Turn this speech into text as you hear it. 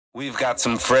We've got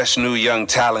some fresh new young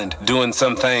talent doing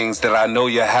some things that I know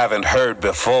you haven't heard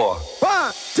before.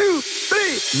 1, 2, 3,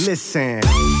 listen.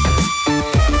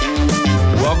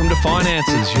 Welcome to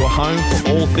Finances, your home for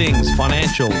all things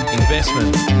financial,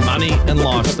 investment, money and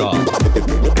lifestyle.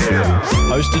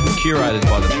 Hosted and curated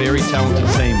by the very talented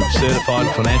team of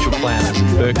certified financial planners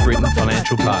at Burke Britton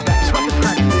Financial Partners.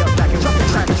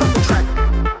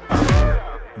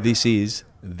 This is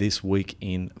This Week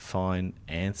in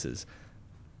Finances.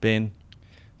 Ben.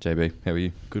 JB, how are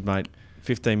you? Good, mate.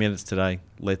 15 minutes today.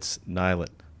 Let's nail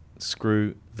it.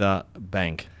 Screw the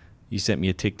bank. You sent me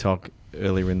a TikTok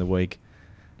earlier in the week.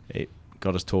 It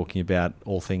got us talking about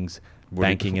all things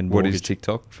banking and mortgage. What is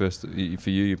TikTok? First, for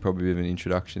you, you're probably a bit of an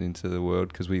introduction into the world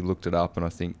because we looked it up and I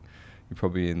think you're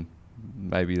probably in,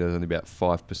 maybe there's only about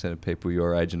 5% of people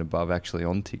your age and above actually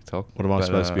on TikTok. What am I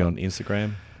supposed to be on?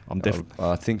 Instagram?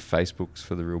 I think Facebook's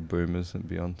for the real boomers and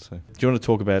beyond. So, do you want to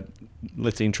talk about,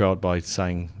 let's intro it by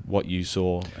saying what you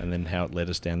saw and then how it led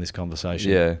us down this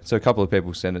conversation. Yeah, so a couple of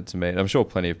people sent it to me and I'm sure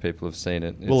plenty of people have seen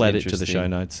it. We'll add it to the show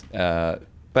notes.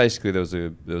 Basically, there was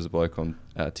a bloke on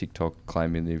TikTok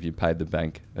claiming that if you paid the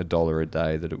bank $1 a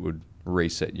day, that it would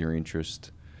reset your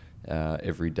interest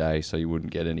every day, so you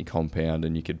wouldn't get any compound,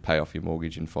 and you could pay off your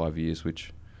mortgage in 5 years.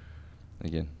 Which,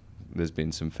 again, there's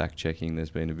been some fact checking,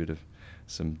 there's been a bit of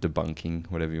some debunking,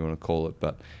 whatever you want to call it.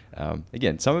 But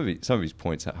again, some of his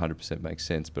points 100% make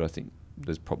sense, but I think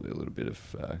there's probably a little bit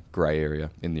of grey area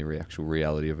in the actual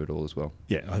reality of it all as well.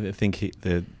 Yeah, I think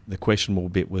the questionable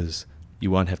bit was, you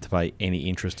won't have to pay any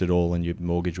interest at all and your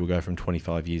mortgage will go from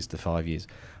 25 years to 5 years.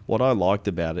 What I liked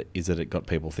about it is that it got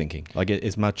people thinking. Like,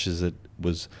 as much as it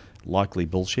was likely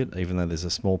bullshit, even though there's a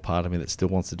small part of me that still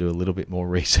wants to do a little bit more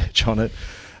research on it,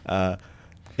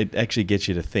 it actually gets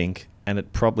you to think, and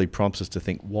it probably prompts us to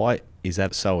think, why is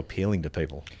that so appealing to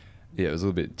people? Yeah, it was a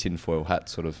little bit tinfoil hat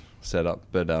sort of setup,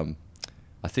 but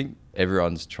I think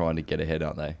everyone's trying to get ahead,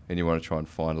 aren't they? And you want to try and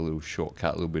find a little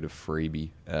shortcut, a little bit of freebie.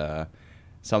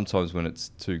 Sometimes when it's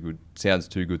too good, sounds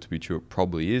too good to be true, it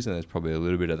probably is, and there's probably a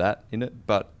little bit of that in it.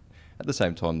 But at the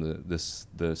same time,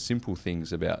 the simple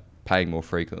things about paying more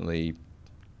frequently,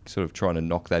 sort of trying to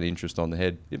knock that interest on the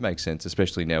head, it makes sense,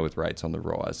 especially now with rates on the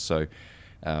rise. So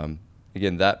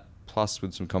again, that plus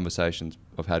with some conversations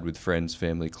I've had with friends,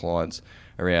 family, clients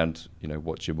around,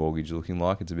 what's your mortgage looking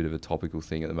like? It's a bit of a topical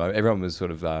thing at the moment. Everyone was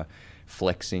sort of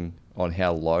flexing on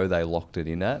how low they locked it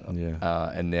in at,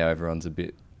 and now everyone's a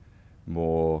bit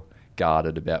more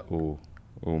guarded about,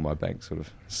 my bank sort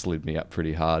of slid me up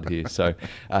pretty hard here. So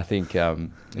I think now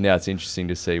it's interesting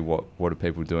to see what are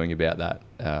people doing about that.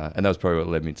 And that was probably what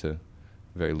led me to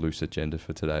a very loose agenda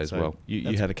for today as well.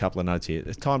 You had a couple of notes here.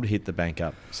 It's time to hit the bank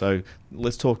up. So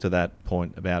let's talk to that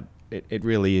point about it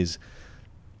really is,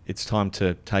 it's time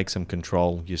to take some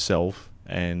control yourself.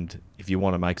 And if you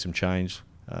want to make some change,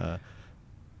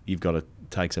 you've got to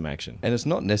take some action. And it's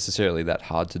not necessarily that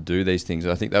hard to do these things.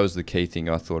 I think that was the key thing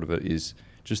I thought of it, is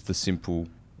just the simple,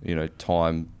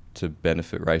 time to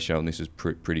benefit ratio, and this is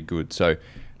pretty good. So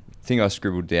the thing I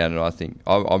scribbled down, and I think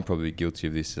I'm probably guilty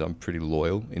of this, is I'm pretty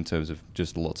loyal in terms of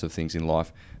just lots of things in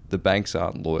life. The banks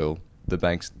aren't loyal. The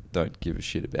banks don't give a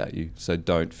shit about you. So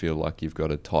don't feel like you've got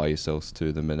to tie yourselves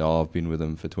to them and, I've been with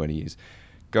them for 20 years.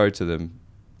 Go to them.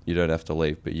 You don't have to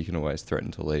leave, but you can always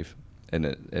threaten to leave.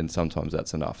 And sometimes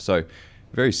that's enough. So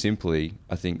very simply,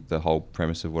 I think the whole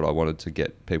premise of what I wanted to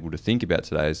get people to think about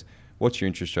today is, what's your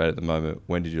interest rate at the moment?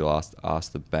 When did you last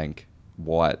ask the bank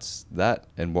why it's that,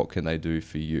 and what can they do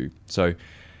for you? So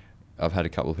I've had a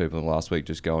couple of people in the last week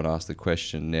just go and ask the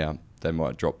question. Now, they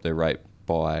might drop their rate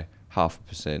by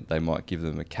 0.5%. They might give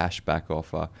them a cash back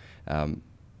offer.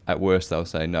 At worst, they'll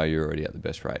say, no, you're already at the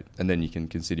best rate. And then you can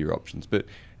consider your options. But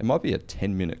it might be a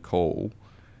 10-minute call,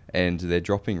 and they're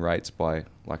dropping rates by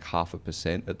like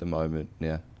 0.5% at the moment.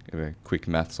 Now, quick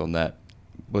maths on that.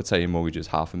 Let's say your mortgage is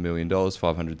 $500,000,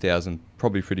 500,000,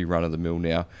 probably pretty run of the mill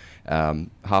now.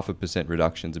 0.5%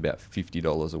 reduction is about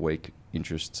 $50 a week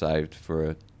interest saved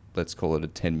for let's call it a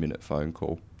 10-minute phone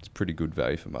call. It's pretty good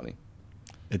value for money.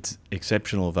 It's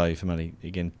exceptional value for money.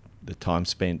 Again, the time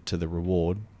spent to the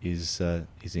reward is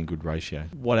in good ratio.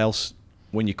 What else?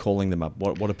 When you're calling them up,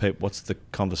 what's the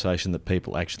conversation that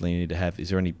people actually need to have? Is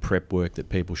there any prep work that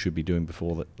people should be doing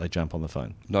before they jump on the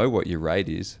phone? Know what your rate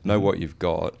is. Know what you've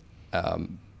got.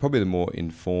 Probably the more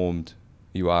informed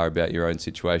you are about your own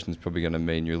situation is probably going to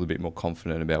mean you're a little bit more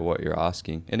confident about what you're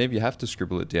asking. And if you have to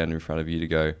scribble it down in front of you to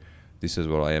go, this is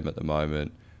what I am at the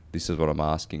moment, this is what I'm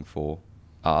asking for,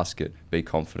 ask it, be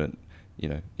confident.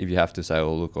 If you have to say,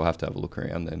 oh, look, I'll have to have a look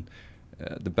around, then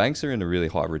the banks are in a really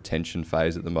high retention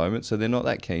phase at the moment, so they're not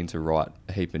that keen to write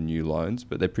a heap of new loans,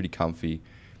 but they're pretty comfy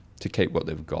to keep what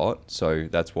they've got. So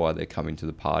that's why they're coming to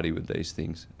the party with these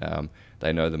things.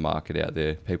 They know the market out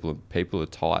there. People are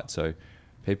tight, so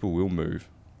people will move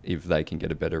if they can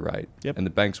get a better rate. Yep. And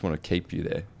the banks want to keep you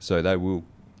there, so they will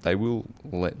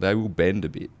bend a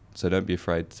bit. So don't be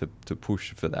afraid to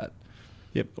push for that.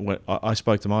 Yep. I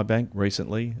spoke to my bank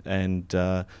recently, and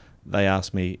they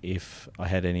asked me if I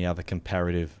had any other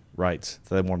comparative rates.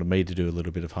 So they wanted me to do a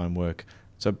little bit of homework.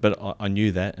 So, but I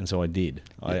knew that, and so I did.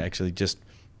 I actually just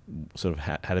sort of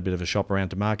had a bit of a shop around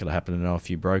to market. I happen to know a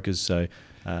few brokers, so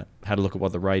had a look at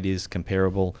what the rate is,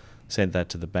 comparable, sent that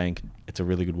to the bank. It's a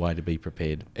really good way to be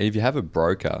prepared. And if you have a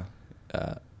broker,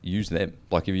 use them.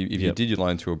 Like if you did your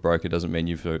loan through a broker, doesn't mean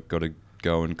you've got to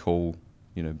go and call,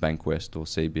 Bankwest or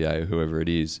CBA or whoever it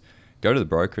is. Go to the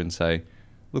broker and say,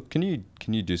 look, can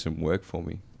you do some work for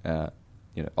me?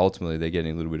 Ultimately they're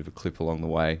getting a little bit of a clip along the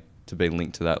way to be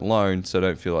linked to that loan, so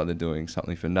don't feel like they're doing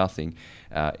something for nothing.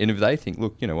 And if they think,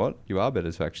 look, you know what, you are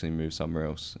better to actually move somewhere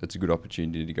else, it's a good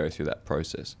opportunity to go through that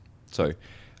process. So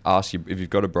ask you, if you've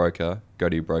got a broker, go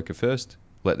to your broker first,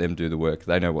 let them do the work.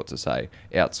 They know what to say.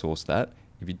 Outsource that.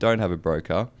 If you don't have a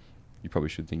broker, you probably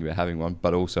should think about having one,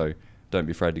 but also don't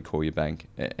be afraid to call your bank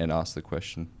and ask the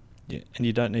question. Yeah, and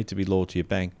you don't need to be loyal to your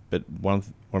bank, but one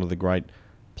of the great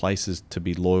places to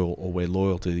be loyal, or where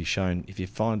loyalty is shown, if you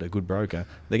find a good broker,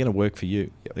 they're going to work for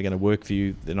you. Yep. They're going to work for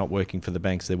you. They're not working for the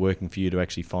banks. They're working for you to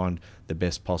actually find the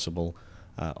best possible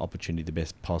opportunity, the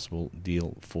best possible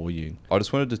deal for you. I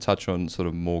just wanted to touch on sort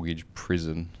of mortgage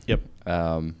prison. Yep.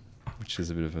 Which is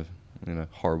a bit of a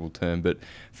horrible term, but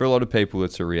for a lot of people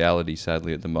it's a reality,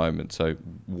 sadly, at the moment. So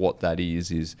what that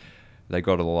is they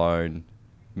got a loan.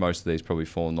 Most of these probably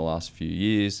fall in the last few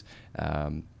years.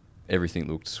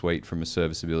 Everything looked sweet from a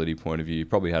serviceability point of view. You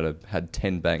probably had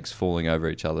 10 banks falling over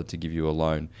each other to give you a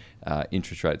loan.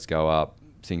 Interest rates go up,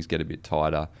 things get a bit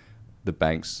tighter. The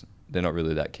banks, they're not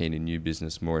really that keen in new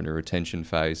business, more in a retention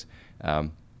phase.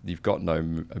 You've got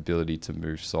no ability to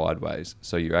move sideways.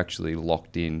 So you're actually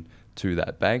locked in to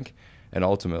that bank, and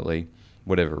ultimately,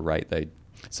 whatever rate they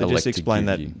So just explain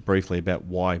that briefly about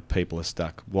why people are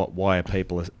stuck. Why are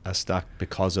people are stuck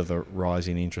because of the rise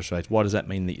in interest rates? Why does that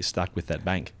mean that you're stuck with that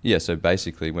bank? Yeah, so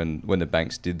basically when the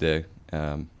banks did their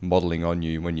modelling on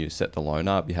you, when you set the loan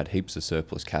up, you had heaps of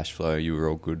surplus cash flow. You were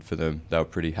all good for them. They were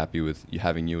pretty happy with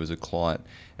having you as a client.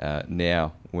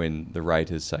 Now, when the rate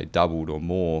has, say, doubled or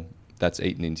more, that's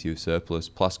eaten into your surplus,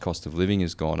 plus cost of living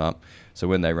has gone up. So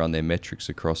when they run their metrics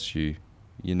across you,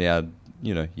 you're now,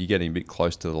 you're getting a bit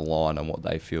close to the line on what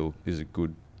they feel is a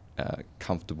good,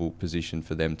 comfortable position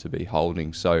for them to be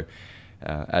holding. So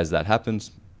as that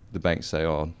happens, the banks say,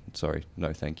 oh, sorry,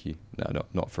 no thank you, no,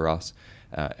 not for us.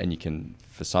 And you can,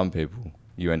 for some people,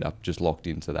 you end up just locked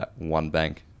into that one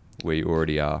bank where you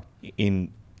already are.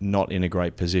 Not in a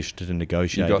great position to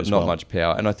negotiate. You've got not much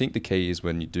power. And I think the key is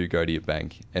when you do go to your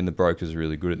bank, and the brokers are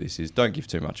really good at this, is don't give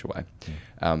too much away.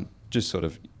 Just sort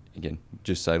of, again,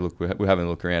 just say, look, we're having a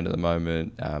look around at the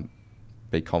moment,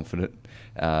 be confident,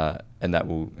 and that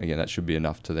will, again, that should be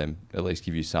enough to them, at least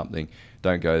give you something.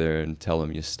 Don't go there and tell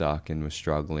them you're stuck and we're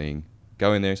struggling.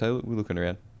 Go in there and say, look, we're looking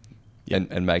around. Yep.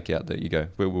 And make out that you go,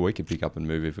 well, we could pick up and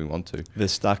move if we want to. The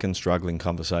stuck and struggling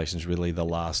conversation is really the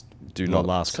last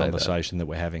conversation that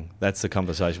we're having. That's the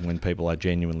conversation when people are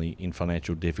genuinely in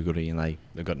financial difficulty and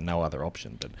they've got no other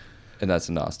option. And that's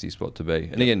a nasty spot to be.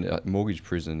 And again, mortgage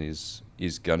prison is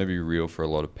going to be real for a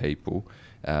lot of people.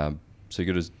 So you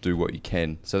got to do what you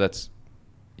can. So that's,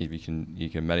 if you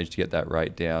can manage to get that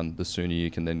rate down, the sooner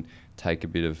you can then take a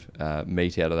bit of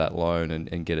meat out of that loan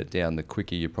and get it down, the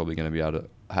quicker you're probably going to be able to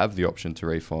have the option to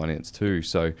refinance too.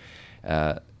 So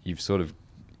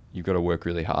you've got to work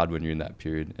really hard when you're in that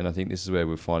period. And I think this is where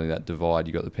we're finding that divide.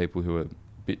 You've got the people who are a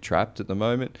bit trapped at the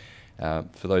moment.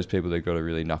 For those people, they've got to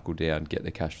really knuckle down, get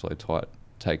their cash flow tight,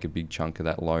 take a big chunk of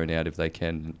that loan out if they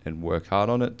can, and work hard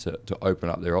on it to open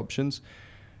up their options.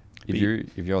 If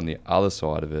you're on the other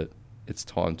side of it, it's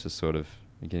time to sort of,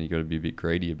 again, you've got to be a bit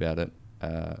greedy about it.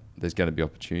 There's going to be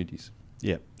opportunities.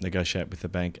 Yeah, negotiate with the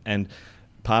bank. And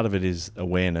part of it is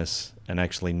awareness and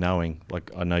actually knowing, like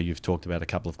I know you've talked about a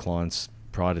couple of clients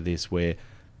prior to this where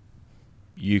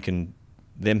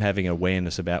them having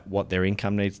awareness about what their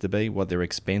income needs to be, what their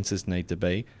expenses need to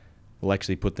be, will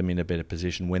actually put them in a better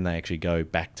position when they actually go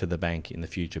back to the bank in the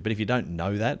future. But if you don't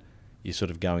know that, you're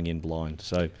sort of going in blind.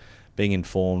 So being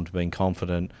informed, being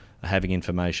confident, having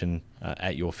information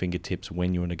at your fingertips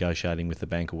when you're negotiating with the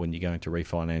bank or when you're going to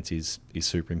refinance is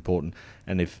super important.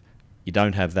 And if you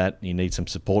don't have that, you need some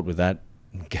support with that,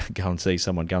 go and see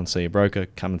someone, go and see a broker,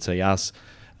 come and see us,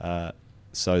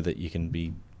 so that you can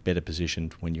be better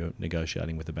positioned when you're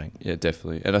negotiating with the bank. Yeah,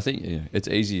 definitely. And I think it's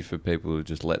easy for people to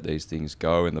just let these things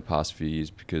go in the past few years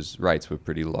because rates were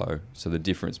pretty low. So the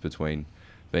difference between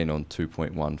being on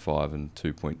 2.15 and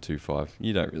 2.25,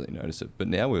 you don't really notice it. But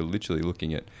now we're literally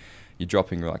looking at you're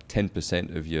dropping like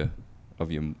 10% of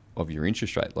your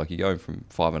interest rate. Like you're going from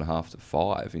 5.5 to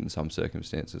 5 in some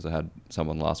circumstances. I had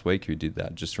someone last week who did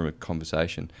that just from a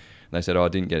conversation. And they said, "Oh, I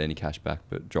didn't get any cash back,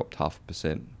 but dropped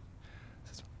 0.5%.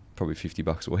 It's probably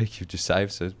 $50 a week you've just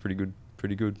saved. So it's pretty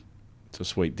good. It's a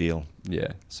sweet deal.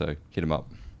 Yeah. So hit them up.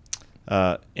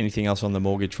 Anything else on the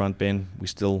mortgage front, Ben?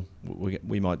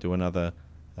 We might do another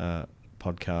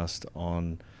podcast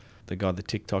on the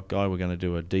TikTok guy. We're going to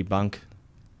do a debunk.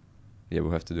 Yeah, we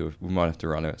might have to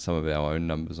run out some of our own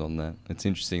numbers on that. It's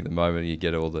interesting at the moment you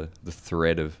get all the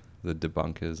thread of the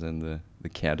debunkers and the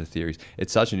counter theories.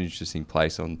 It's such an interesting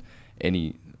place on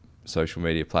any social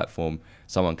media platform.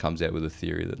 Someone comes out with a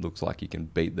theory that looks like you can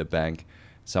beat the bank.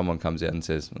 Someone comes out and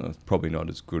says, "Oh, it's probably not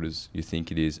as good as you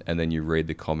think it is." And then you read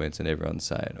the comments and everyone's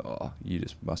saying, "Oh, you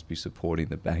just must be supporting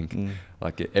the bank."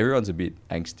 Like everyone's a bit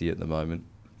angsty at the moment.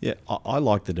 Yeah, I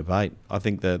like the debate. I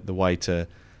think that the way to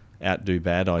outdo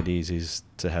bad ideas is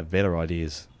to have better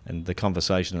ideas. And the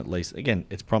conversation, at least, again,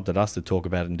 it's prompted us to talk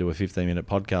about it and do a 15-minute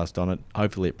podcast on it.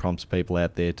 Hopefully it prompts people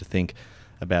out there to think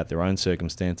about their own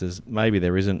circumstances. Maybe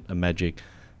there isn't a magic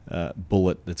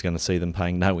bullet that's going to see them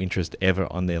paying no interest ever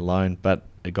on their loan, but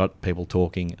it got people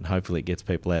talking, and hopefully it gets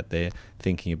people out there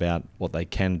thinking about what they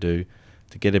can do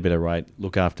to get a better rate,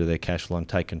 look after their cash flow and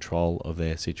take control of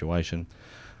their situation.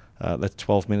 That's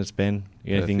 12 minutes, Ben.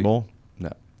 Anything more? No,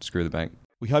 screw the bank.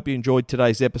 We hope you enjoyed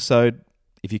today's episode.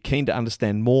 If you're keen to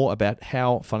understand more about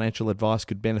how financial advice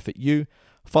could benefit you,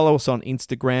 follow us on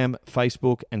Instagram,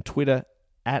 Facebook, and Twitter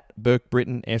at Burke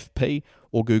Britton FP,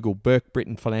 or Google Burke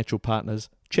Britton Financial Partners.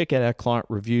 Check out our client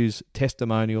reviews,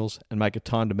 testimonials, and make a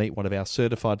time to meet one of our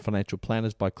certified financial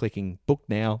planners by clicking Book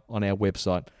Now on our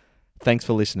website. Thanks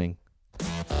for listening.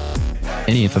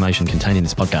 Any information contained in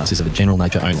this podcast is of a general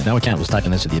nature only. No account was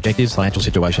taken as to the objectives, financial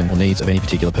situation, or needs of any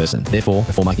particular person. Therefore,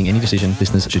 before making any decision,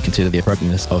 listeners should consider the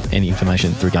appropriateness of any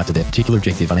information with regard to their particular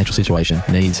objective, financial situation,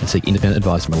 needs, and seek independent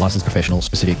advice from a licensed professional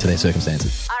specific to their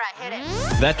circumstances. All right, hit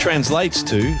it. That translates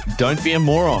to, don't be a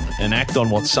moron and act on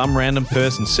what some random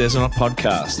person says on a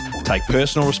podcast. Take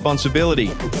personal responsibility,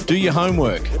 do your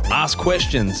homework, ask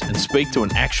questions, and speak to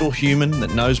an actual human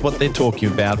that knows what they're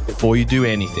talking about before you do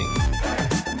anything.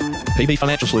 PB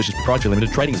Financial Solutions Proprietary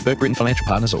Limited, trading as Burke Britton Financial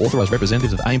Partners, are authorised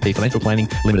representatives of AMP Financial Planning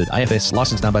Limited, AFS,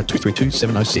 licence number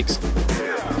 232706.